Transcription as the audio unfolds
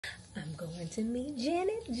I'm going to meet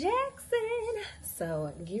Janet Jackson.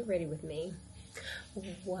 So get ready with me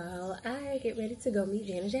while I get ready to go meet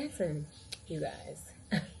Janet Jackson. You guys,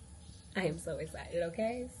 I am so excited,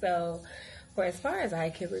 okay? So for as far as I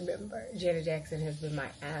can remember, Janet Jackson has been my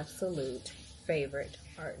absolute favorite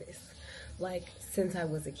artist, like since I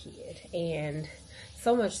was a kid. And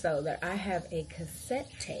so much so that I have a cassette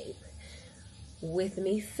tape with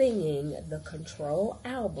me singing the Control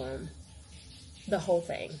album, the whole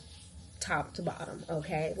thing, top to bottom,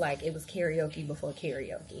 okay? Like it was karaoke before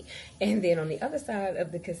karaoke. And then on the other side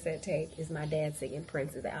of the cassette tape is my dad singing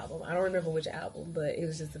Prince's album. I don't remember which album, but it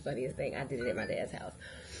was just the funniest thing. I did it at my dad's house.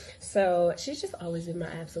 So she's just always been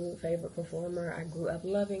my absolute favorite performer. I grew up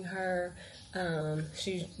loving her.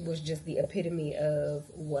 She was just the epitome of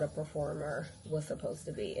what a performer was supposed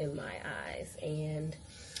to be in my eyes. And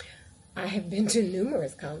I have been to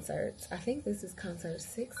numerous concerts. I think this is concert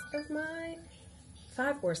 6 of mine.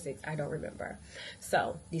 5 or 6, I don't remember.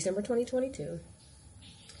 So, December 2022,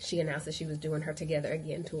 she announced that she was doing her Together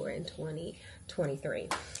Again tour in 2023.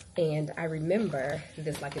 And I remember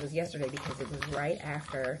this like it was yesterday because it was right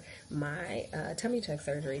after my tummy tuck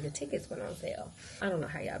surgery. The tickets went on sale. I don't know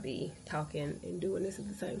how y'all be talking and doing this at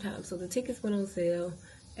the same time. So the tickets went on sale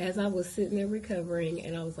as I was sitting there recovering,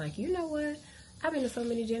 and I was like, you know what? I've been to so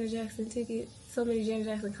many Janet Jackson tickets, so many Janet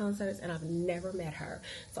Jackson concerts, and I've never met her.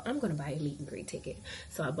 So I'm going to buy a meet and greet ticket.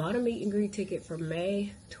 So I bought a meet and greet ticket for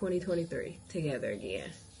May 2023, Together Again.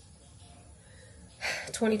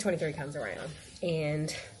 2023 comes around,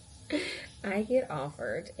 and I get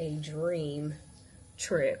offered a dream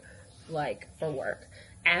trip, like for work.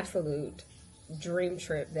 Absolute dream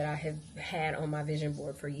trip that I have had on my vision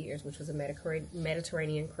board for years, which was a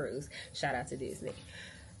Mediterranean cruise. Shout out to Disney.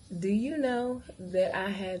 Do you know that I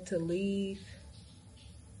had to leave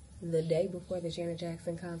the day before the Janet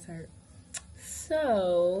Jackson concert?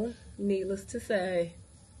 So, needless to say,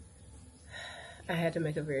 I had to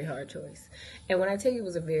make a very hard choice. And when I tell you it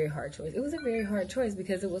was a very hard choice, it was a very hard choice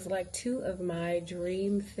because it was like 2 of my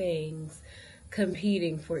dream things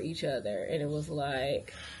competing for each other. And it was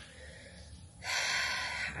like,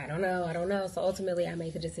 I don't know. So ultimately I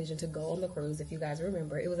made the decision to go on the cruise. If you guys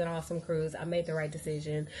remember, it was an awesome cruise. I made the right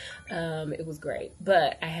decision. It was great.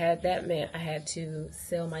 But that meant I had to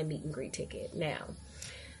sell my meet and greet ticket. Now,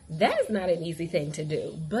 that is not an easy thing to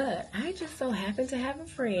do. But I just so happen to have a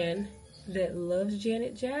friend that loves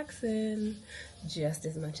Janet Jackson just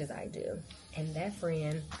as much as I do. And that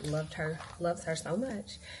friend loves her so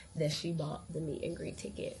much that she bought the meet and greet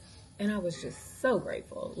ticket. And I was just so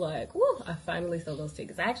grateful. Like, woo, I finally sold those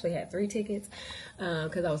tickets. I actually had 3 tickets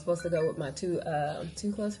because I was supposed to go with my two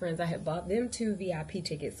close friends. I had bought them 2 VIP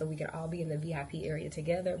tickets so we could all be in the VIP area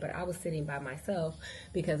together. But I was sitting by myself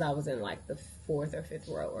because I was in like the 4th or 5th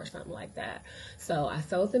row or something like that. So I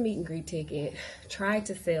sold the meet and greet ticket, tried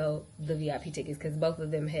to sell the VIP tickets because both of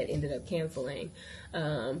them had ended up canceling.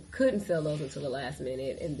 Couldn't sell those until the last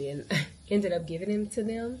minute, and then ended up giving the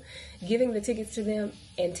tickets to them.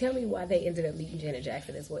 And tell me why they ended up meeting Janet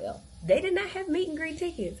Jackson as well. They did not have meet and greet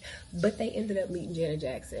tickets, but they ended up meeting Janet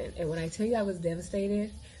Jackson. And when I tell you I was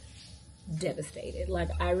devastated. Like,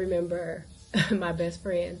 I remember my best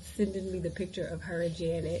friend sending me the picture of her and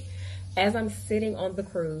Janet as I'm sitting on the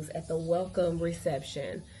cruise at the welcome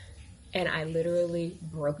reception, and I literally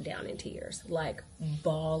broke down in tears, like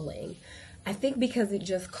bawling. I think because it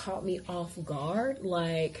just caught me off guard.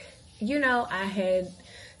 Like, you know, I had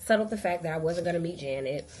settled the fact that I wasn't going to meet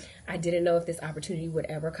Janet. I didn't know if this opportunity would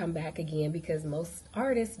ever come back again because most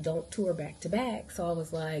artists don't tour back to back. So I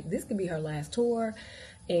was like, this could be her last tour,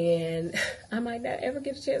 and I might not ever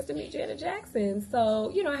get a chance to meet Janet Jackson. So,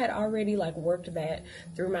 you know, I had already like worked that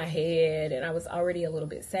through my head, and I was already a little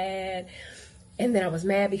bit sad. And then I was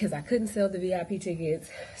mad because I couldn't sell the VIP tickets.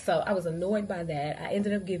 So I was annoyed by that. I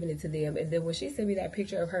ended up giving it to them. And then when she sent me that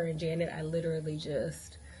picture of her and Janet, I literally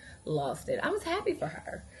just lost it. I was happy for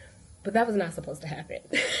her, but that was not supposed to happen.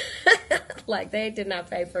 Like, they did not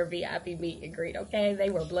pay for VIP meet and greet, okay? They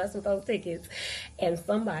were blessed with those tickets, and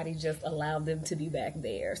somebody just allowed them to be back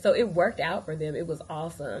there. So it worked out for them. It was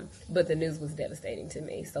awesome, but the news was devastating to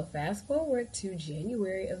me. So fast forward to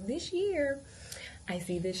January of this year, I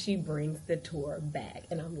see that she brings the tour back,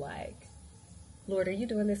 and I'm like, Lord, are you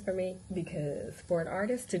doing this for me? Because for an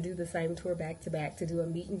artist to do the same tour back to back, to do a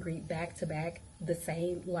meet and greet back to back, the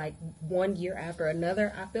same, like 1 year after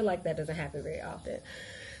another, I feel like that doesn't happen very often.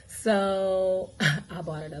 So I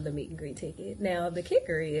bought another meet and greet ticket. Now, the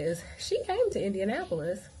kicker is she came to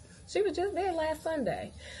Indianapolis. She was just there last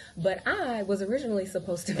Sunday. But I was originally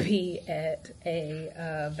supposed to be at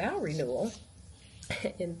a vow renewal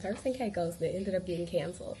and Turks and Caicos that ended up getting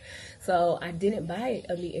canceled. So I didn't buy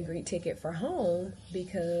a meet and greet ticket for home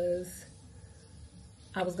because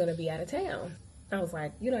I was going to be out of town. I was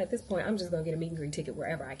like, you know, at this point, I'm just going to get a meet and greet ticket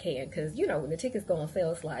wherever I can. Because, you know, when the tickets go on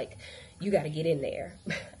sale, it's like, you got to get in there.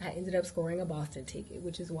 I ended up scoring a Boston ticket,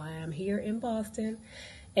 which is why I'm here in Boston.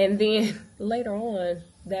 And then later on,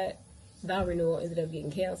 that vow renewal ended up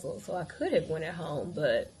getting canceled. So I could have went at home,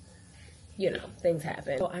 but, you know, things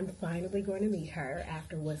happen. So I'm finally going to meet her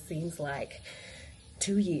after what seems like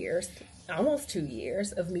 2 years. Almost 2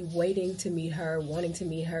 years of me waiting to meet her, wanting to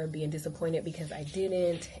meet her, being disappointed because I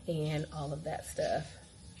didn't, and all of that stuff.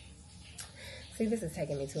 See, this is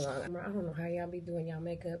taking me too long. I don't know how y'all be doing y'all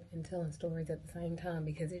makeup and telling stories at the same time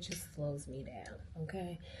because it just slows me down,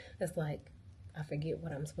 okay? It's like I forget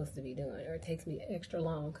what I'm supposed to be doing, or it takes me extra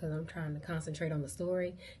long because I'm trying to concentrate on the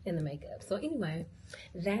story and the makeup. So anyway,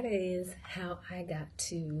 that is how I got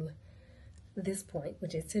to this point,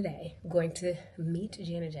 which is today. I'm going to meet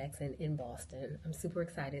Janet Jackson in Boston. I'm super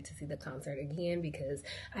excited to see the concert again because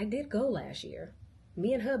I did go last year.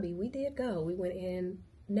 Me and hubby, we did go. We went in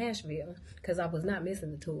Nashville because I was not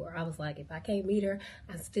missing the tour. I was like, if I can't meet her,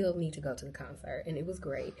 I still need to go to the concert, and it was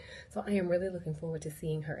great. So I am really looking forward to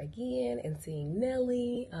seeing her again and seeing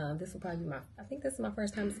Nelly. This will probably be I think this is my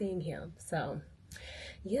first time seeing him. So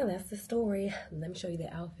yeah, that's the story. Let me show you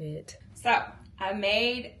the outfit. So I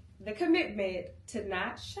made the commitment to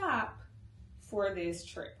not shop for this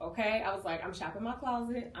trip, okay? I was like, I'm shopping my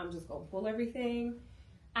closet. I'm just gonna pull everything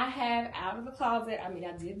I have out of the closet. I mean,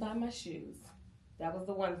 I did buy my shoes. That was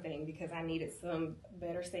the one thing because I needed some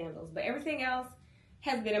better sandals. But everything else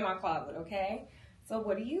has been in my closet, okay? So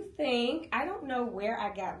what do you think? I don't know where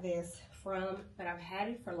I got this from, but I've had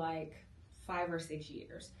it for like 5 or 6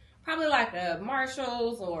 years. Probably like a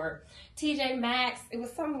Marshalls or TJ Maxx. It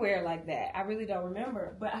was somewhere like that. I really don't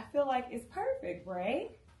remember, but I feel like it's perfect,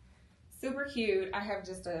 right? Super cute. I have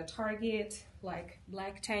just a Target like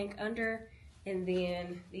black tank under, and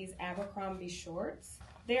then these Abercrombie shorts.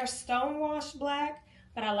 They're stonewashed black,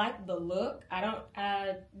 but I like the look.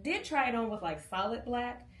 I did try it on with like solid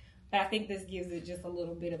black, but I think this gives it just a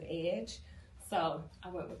little bit of edge. So I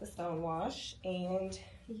went with the stonewash, and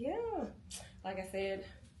yeah, like I said,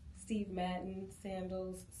 Steve Madden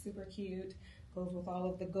sandals, super cute. Goes with all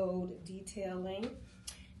of the gold detailing.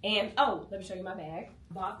 And oh, let me show you my bag.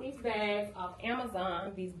 Bought these bags off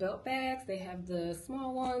Amazon. These belt bags, they have the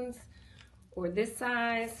small ones or this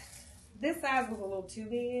size. This size was a little too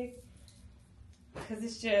big because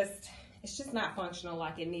it's just not functional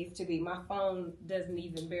like it needs to be. My phone doesn't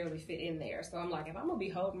even barely fit in there. So I'm like, if I'm gonna be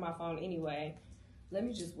holding my phone anyway, let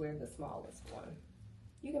me just wear the smallest one.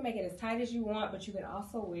 You can make it as tight as you want, but you can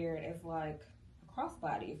also wear it as like a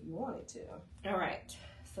crossbody if you wanted to. All right,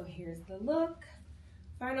 so here's the look.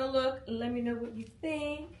 Final look, let me know what you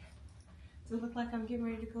think. Does it look like I'm getting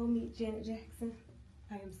ready to go meet Janet Jackson?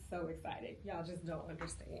 I am so excited. Y'all just don't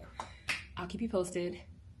understand. I'll keep you posted,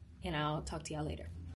 and I'll talk to y'all later.